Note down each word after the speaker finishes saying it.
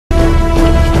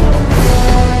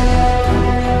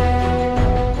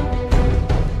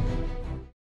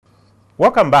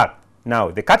Welcome back.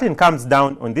 Now, the curtain comes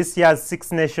down on this year's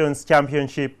Six Nations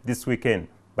Championship this weekend.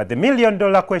 But the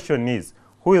million-dollar question is,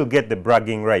 who will get the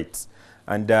bragging rights?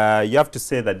 And you have to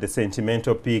say that the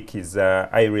sentimental pick is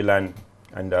Ireland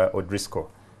and O'Driscoll.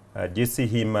 Do you see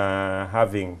him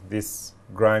having this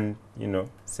grand,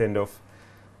 send-off?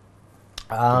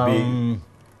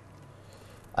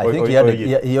 I think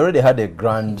he already had a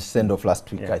grand send-off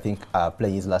last week, Yeah. I think,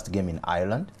 playing his last game in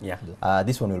Ireland. Yeah.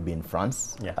 This one will be in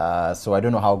France. Yeah. So I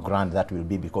don't know how grand that will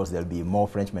be because there'll be more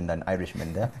Frenchmen than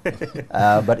Irishmen there.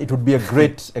 But it would be a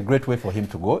great way for him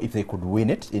to go if they could win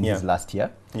it in his last year.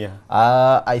 Yeah.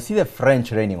 I see the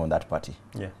French reigning on that party.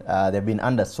 Yeah. They've been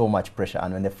under so much pressure,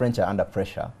 and when the French are under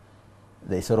pressure,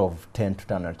 they sort of tend to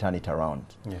turn it around.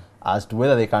 Yeah. As to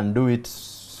whether they can do it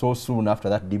so soon after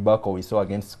that debacle we saw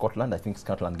against Scotland, I think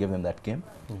Scotland gave them that game,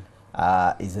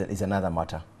 is another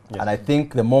matter. Yes. And I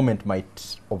think the moment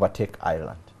might overtake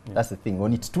Ireland. Yeah. That's the thing.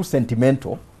 When it's too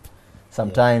sentimental,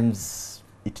 sometimes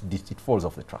it falls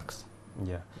off the tracks.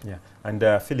 Yeah, yeah. And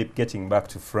Philip, getting back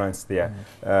to France there,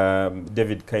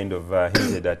 David kind of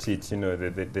hinted at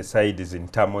it, the side is in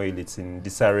turmoil, it's in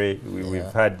disarray. We've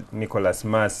had Nicolas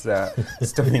Mas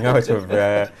storming out of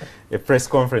a press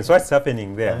conference. What's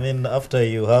happening there? I mean, after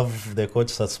you have the coach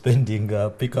suspending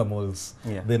Picamol's,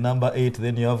 the number 8,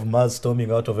 then you have Mas storming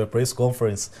out of a press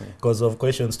conference because of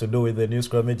questions to do with the new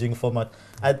scrummaging format.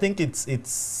 I think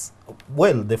it's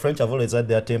well, the French have always had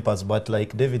their tempers, but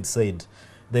like David said,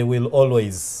 they will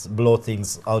always blow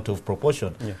things out of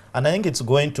proportion. Yeah. And I think it's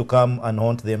going to come and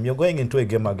haunt them. You're going into a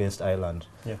game against Ireland.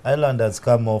 Yeah. Ireland has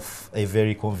come off a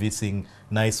very convincing,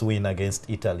 nice win against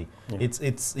Italy. Yeah.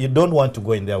 You don't want to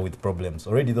go in there with problems.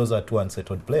 Already those are 2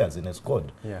 unsettled players in a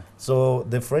squad. Yeah. So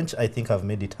the French, I think, have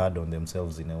made it hard on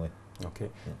themselves in a way. Okay.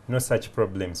 Yeah. No such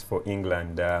problems for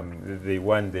England. They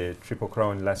won the Triple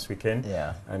Crown last weekend.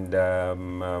 Yeah.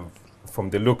 And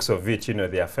from the looks of it,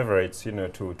 they are favourites,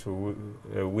 to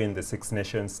win the Six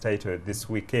Nations title this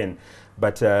weekend.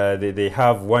 But they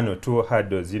have 1 or 2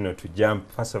 hurdles, to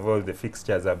jump. First of all, the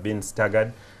fixtures have been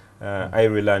staggered.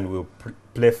 Ireland will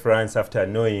play France after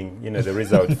knowing, the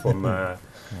result from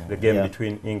the game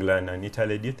between England and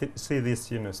Italy. Do you see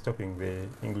this, stopping the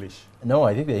English? No,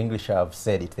 I think the English have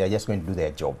said it. They're just going to do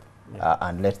their job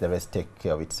and let the rest take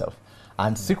care of itself.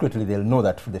 And secretly, they'll know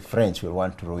that the French will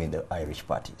want to ruin the Irish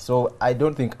party. So I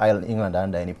don't think England are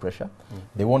under any pressure.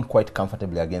 They won quite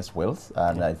comfortably against Wales,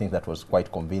 and I think that was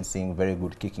quite convincing. Very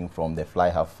good kicking from the fly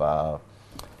half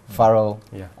Farrell.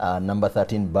 Number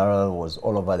 13 Barrel was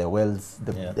all over the Wales.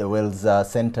 The Wales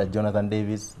centre, Jonathan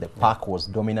Davis. The pack was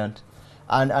dominant.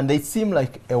 And they seem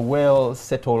like a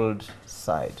well-settled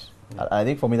side. I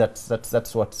think for me,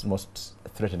 that's what's most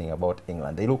threatening about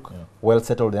England. They look well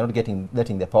settled. They're not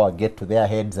letting the power get to their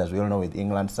heads, as we all know with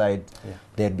England side.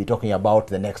 They'd be talking about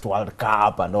the next World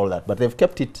Cup and all that, but they've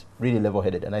kept it really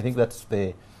level-headed, and I think that's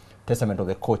the testament of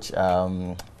the coach.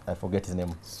 I forget his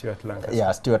name. Stuart Lancaster.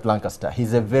 Yeah, Stuart Lancaster.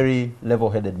 He's a very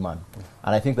level-headed man,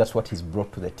 and I think that's what he's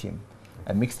brought to the team.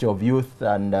 A mixture of youth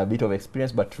and a bit of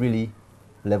experience, but really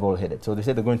level-headed. So they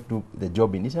said they're going to do the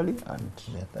job in Italy, and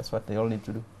that's what they all need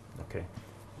to do. Okay.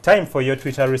 Time for your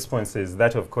Twitter responses.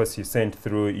 That, of course, you sent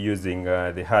through using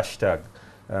the hashtag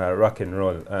Ruck and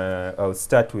Roll. I'll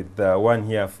start with one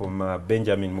here from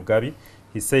Benjamin Mugabe.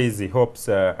 He says he hopes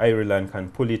Ireland can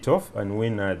pull it off and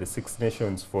win the Six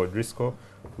Nations for Driscoll.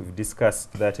 We've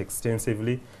discussed that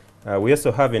extensively. We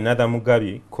also have another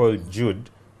Mugabe called Jude,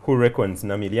 who reckons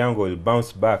Namilyango will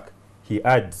bounce back. He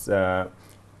adds,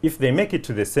 if they make it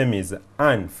to the semis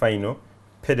and final,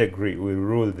 pedigree will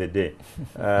rule the day.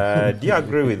 Do you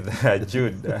agree with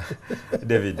Jude,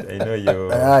 David? I know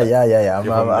you.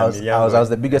 I was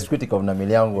the biggest critic of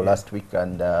Namilyango last week,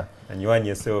 and you won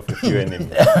yourself a few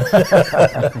enemies.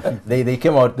 They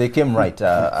came right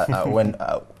when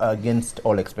against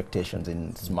all expectations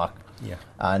in SMAC. Yeah.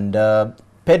 And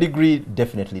pedigree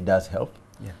definitely does help.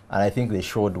 Yeah. And I think they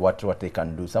showed what they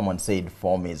can do. Someone said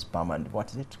form is permanent.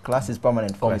 What is it? Class is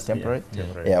permanent, form is temporary.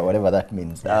 Yeah, whatever that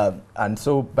means. Yeah. And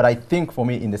so, but I think for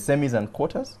me, in the semis and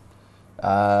quarters,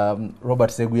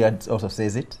 Robert Seguiad also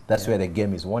says it. That's where the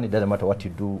game is won. It doesn't matter what you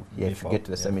do if you get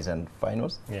to the semis and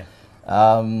finals. Yeah.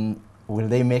 Will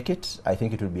they make it? I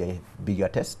think it will be a bigger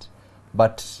test.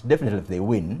 But definitely if they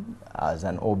win, as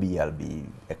an OB, I'll be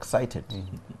excited.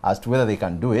 As to whether they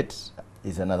can do it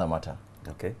is another matter.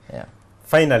 Okay. Yeah.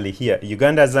 Finally here,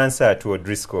 Uganda's answer to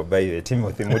O'Driscoll by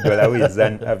Timothy Mudola, who is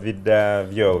an avid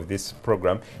viewer of this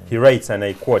program. He writes, and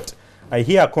I quote, I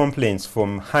hear complaints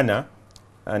from Hannah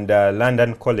and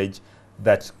London College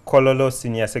that Kololo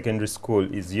Senior Secondary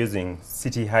School is using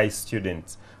City High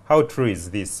students. How true is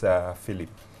this, Philip?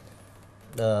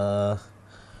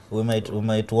 We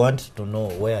might want to know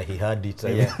where he had it.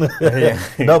 Yeah.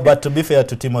 No, but to be fair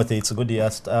to Timothy, it's good he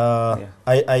asked.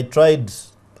 I tried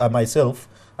myself.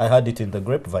 I had it in the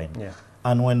grapevine. Yeah.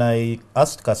 And when I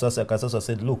asked Kasasa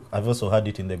said, look, I've also had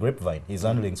it in the grapevine. He's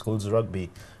handling schools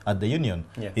rugby at the union.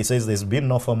 Yeah. He says there's been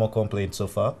no formal complaint so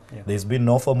far. Yeah. There's been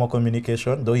no formal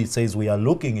communication, though he says we are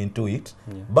looking into it.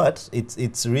 Yeah. But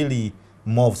it's really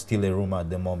more of still a rumor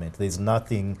at the moment. There's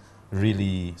nothing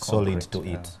really solid to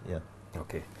it. Yeah.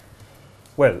 Okay.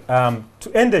 Well,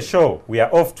 to end the show, we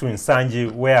are off to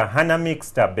Nsanji, where Hana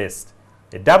Mixed are based.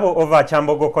 A double over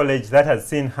Chambogo College that has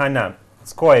seen Hana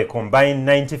score a combined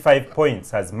 95 points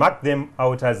has marked them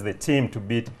out as the team to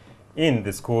beat in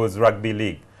the school's rugby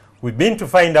league. We've been to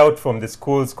find out from the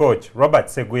school's coach, Robert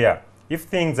Seguya, if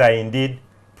things are indeed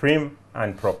prim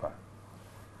and proper.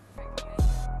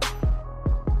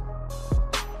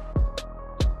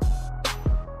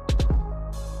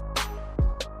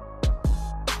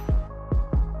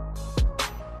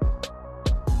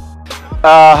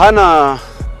 Hannah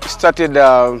started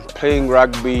playing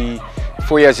rugby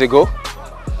 4 years ago.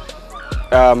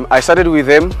 I started with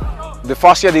them. The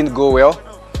first year didn't go well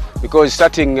because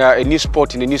starting a new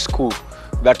sport in a new school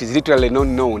that is literally not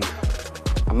known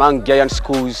among giant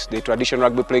schools, the traditional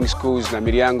rugby playing schools,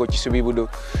 Namiriango, Chisubibudo.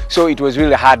 So it was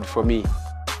really hard for me.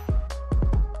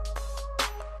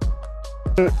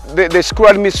 The school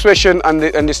administration and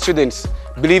the students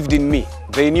believed in me.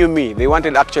 They knew me. They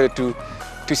wanted actually to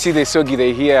see the Sogi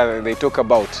they hear, they talk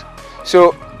about.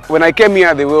 So when I came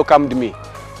here, they welcomed me.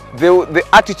 The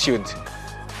attitude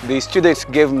the students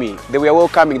gave me, they were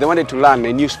welcoming. They wanted to learn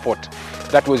a new sport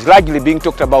that was largely being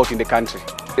talked about in the country.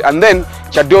 And then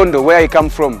Chadondo, where I come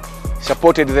from,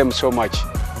 supported them so much,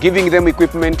 giving them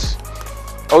equipment,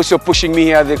 also pushing me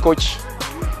here, the coach.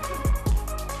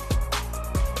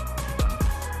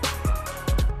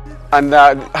 And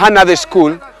another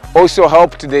school also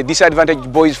helped the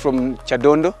disadvantaged boys from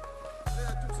Chadondo.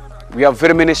 We have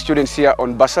very many students here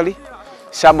on bursary.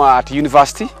 Some are at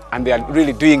university and they are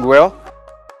really doing well.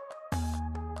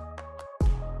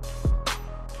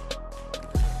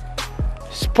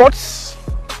 Sports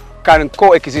can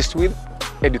coexist with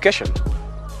education.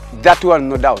 That one,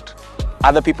 no doubt.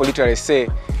 Other people literally say,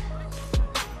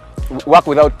 work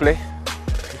without play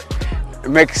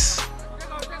makes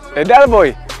a dull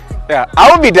boy. Yeah,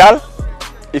 I will be dull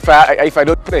if I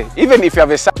don't play. Even if you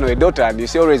have a son or a daughter and you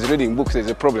say always reading books, there's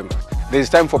a problem. There's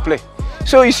time for play.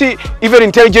 So you see, even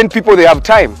intelligent people, they have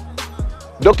time.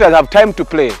 Doctors have time to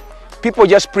play. People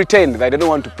just pretend that they don't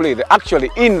want to play. They actually,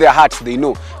 in their hearts, they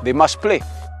know they must play.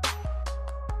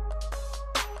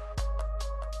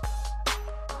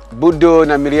 Budo,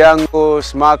 Namiriango,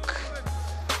 Smack.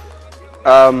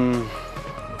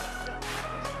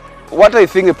 What I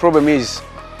think the problem is,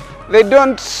 they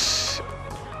don't,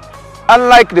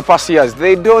 unlike the past years,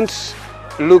 they don't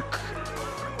look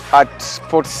at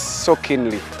sports so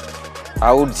keenly,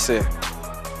 I would say.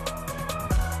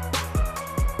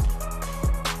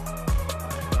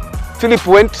 Philip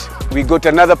went, we got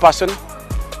another person.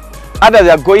 Others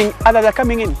are going, others are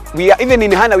coming in. We are, even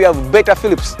in Hana, we have better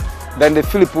Philips than the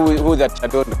Philip who's at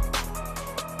Chadondo.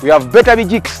 We have better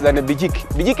Bijiks than the Bijik.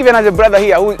 Bijik even has a brother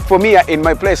here who, for me, in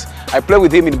my place, I play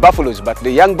with him in Buffaloes, but the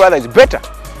young brother is better.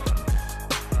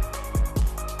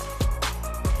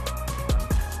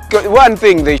 One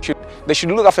thing, they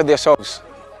should look after themselves.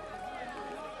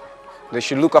 They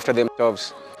should look after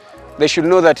themselves. They should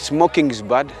know that smoking is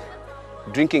bad,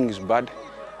 drinking is bad,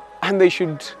 and they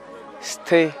should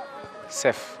stay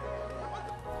safe.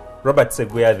 Robert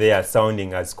Seguya there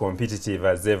sounding as competitive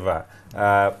as ever.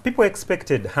 People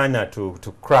expected Hana to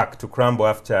crumble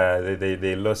after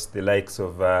they lost the likes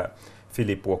of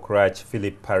Philip Wokrach,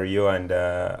 Philip Pario, and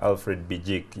Alfred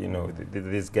Bijik. You know,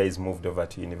 these guys moved over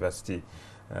to university.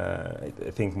 I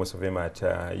think most of them at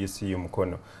UCU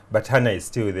Mukono. But Hana is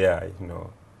still there, you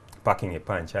know, packing a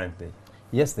punch, aren't they?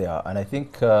 Yes, they are. And I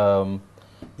think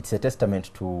it's a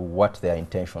testament to what their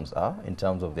intentions are in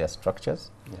terms of their structures.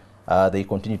 Yeah. They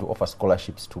continue to offer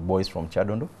scholarships to boys from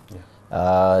Chadondo.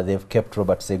 Yeah. They've kept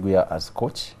Robert Seguya as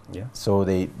coach. Yeah. So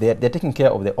they're taking care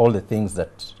of all the things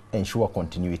that ensure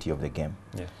continuity of the game.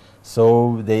 Yeah.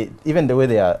 So even the way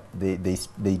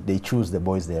they choose the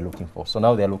boys they are looking for. So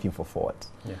now they are looking for forwards.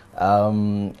 Yeah.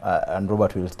 And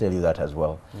Robert will tell you that as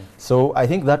well. Yeah. So I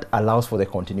think that allows for the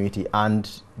continuity, and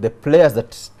the players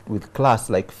that with class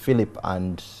like Philip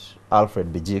and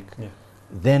Alfred Bijik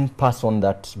then pass on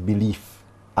that belief.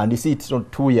 And you see, it's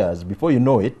not 2 years. Before you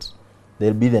know it,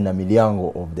 they'll be the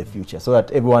Namiliango of the future. So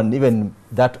that everyone, even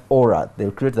that aura,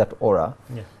 they'll create that aura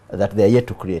that they're yet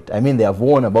to create. I mean, they have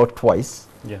won about twice,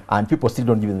 and people still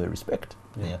don't give them the respect.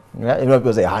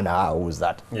 People say, Hannah, who's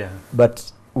that? Yeah.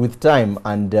 But with time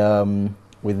and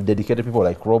with dedicated people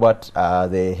like Robert,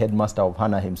 the headmaster of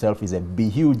Hannah himself is a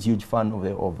huge fan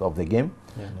of the game.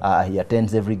 Yeah. He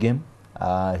attends every game.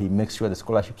 He makes sure the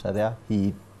scholarships are there.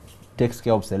 He takes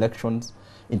care of selections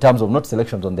in terms of not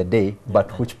selections on the day,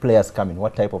 but which players come in,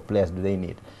 what type of players do they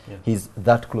need. Yeah. He's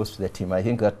that close to the team. I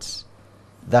think that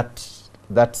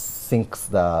sinks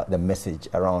the message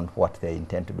around what they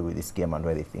intend to do with this game and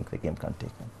where they think the game can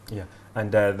take them. Yeah.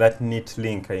 And that neat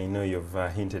link, I know you've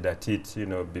hinted at it,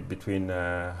 between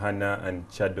Hannah and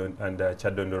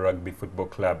Chadondo Rugby Football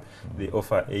Club. They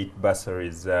offer 8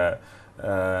 bursaries there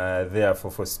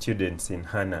for students in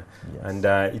Hannah. Yes. And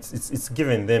it's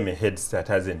given them a head start,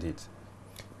 hasn't it?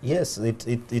 Yes,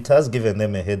 it has given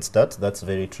them a head start. That's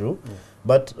very true. Yeah.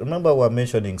 But remember, we're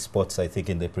mentioning sports, I think,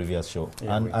 in the previous show,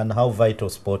 and how vital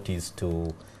sport is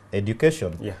to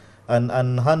education. Yeah.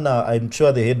 And Hannah, I'm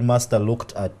sure the headmaster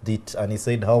looked at it and he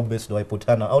said, how best do I put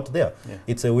Hannah out there? Yeah.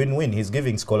 It's a win-win. He's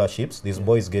giving scholarships. These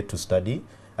boys get to study.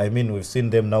 I mean, we've seen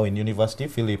them now in university,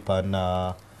 Philip and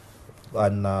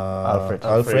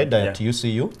Alfred at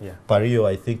UCU. Yeah. Pario,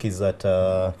 I think, is at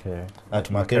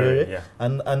Makerere. Yeah.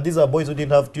 And these are boys who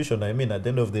didn't have tuition. I mean, at the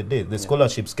end of the day, the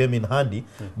scholarships came in handy,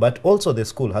 but also the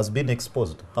school has been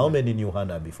exposed. How many knew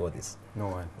Hannah before this? No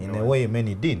one. In a way,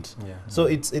 many didn't. Yeah. So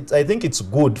I think it's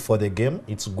good for the game,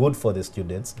 it's good for the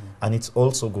students, and it's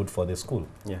also good for the school.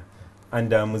 Yeah. And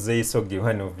Muzei Sogi,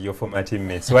 one of your former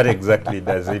teammates, what exactly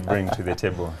does he bring to the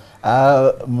table?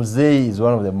 Muzei is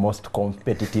one of the most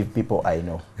competitive people I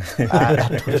know.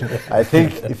 I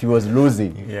think if he was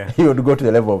losing, he would go to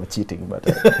the level of cheating. But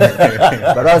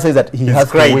but I'll say that he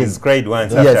has to win. He's cried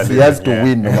once. Yes, he has to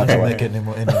win no matter what. Make any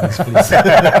more enemies, please.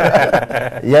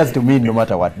 He has to win no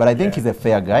matter what. But I think he's a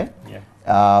fair guy.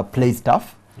 Plays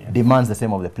tough. Demands the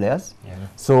same of the players.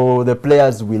 So the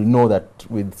players will know that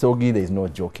with Sogi there is no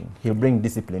joking. He'll bring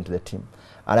discipline to the team.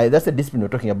 And that's the discipline we're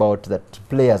talking about that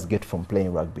players get from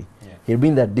playing rugby. He'll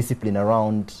bring that discipline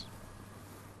around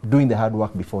doing the hard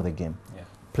work before the game,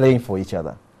 playing for each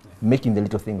other, making the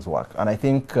little things work. And I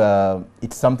think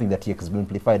it's something that he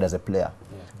exemplified as a player.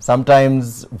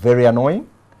 Sometimes very annoying.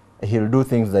 He'll do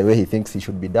things the way he thinks he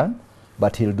should be done,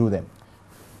 but he'll do them.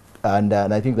 And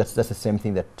I think that's the same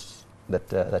thing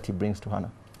that he brings to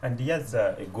Hannah. And he has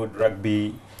a good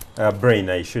rugby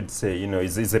brain, I should say.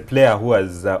 He's a player who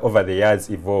has, over the years,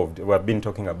 evolved. We've been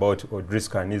talking about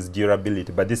Odrisco and his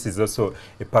durability, but this is also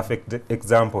a perfect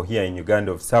example here in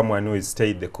Uganda of someone who has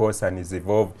stayed the course and is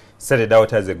evolved. Started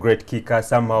out as a great kicker.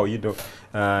 Somehow, he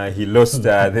lost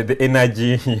the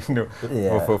energy,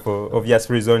 for obvious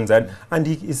reasons, and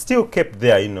he still kept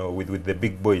there, with the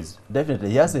big boys.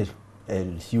 Definitely, he has a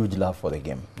huge love for the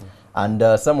game. And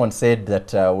someone said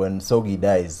that when Sogi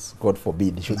dies, God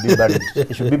forbid, he should be buried.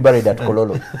 He should be buried at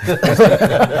Kololo.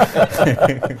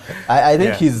 I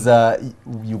think he's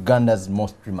Uganda's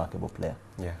most remarkable player.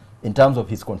 Yeah. In terms of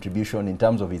his contribution, in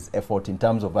terms of his effort, in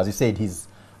terms of, as you said, his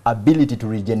ability to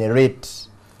regenerate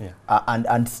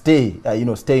and stay,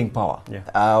 staying power.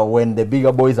 Yeah. When the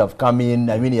bigger boys have come in,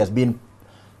 I mean, he has been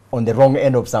on the wrong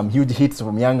end of some huge hits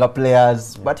from younger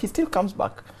players, but he still comes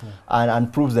back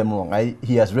and proves them wrong.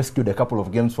 He has rescued a couple of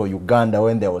games for Uganda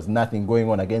when there was nothing going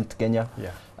on against Kenya.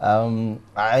 Yeah.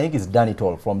 I think he's done it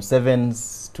all, from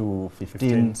 7s to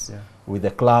 15s with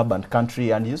the club and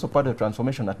country, and he's also part of the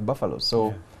transformation at Buffalo.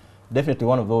 So definitely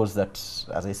one of those that,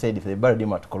 as I said, if they buried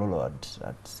him at Kololo,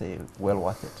 I'd say well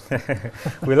worth it.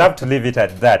 We'll have to leave it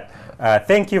at that.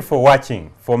 Thank you for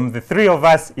watching. From the 3 of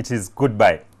us, it is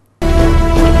goodbye.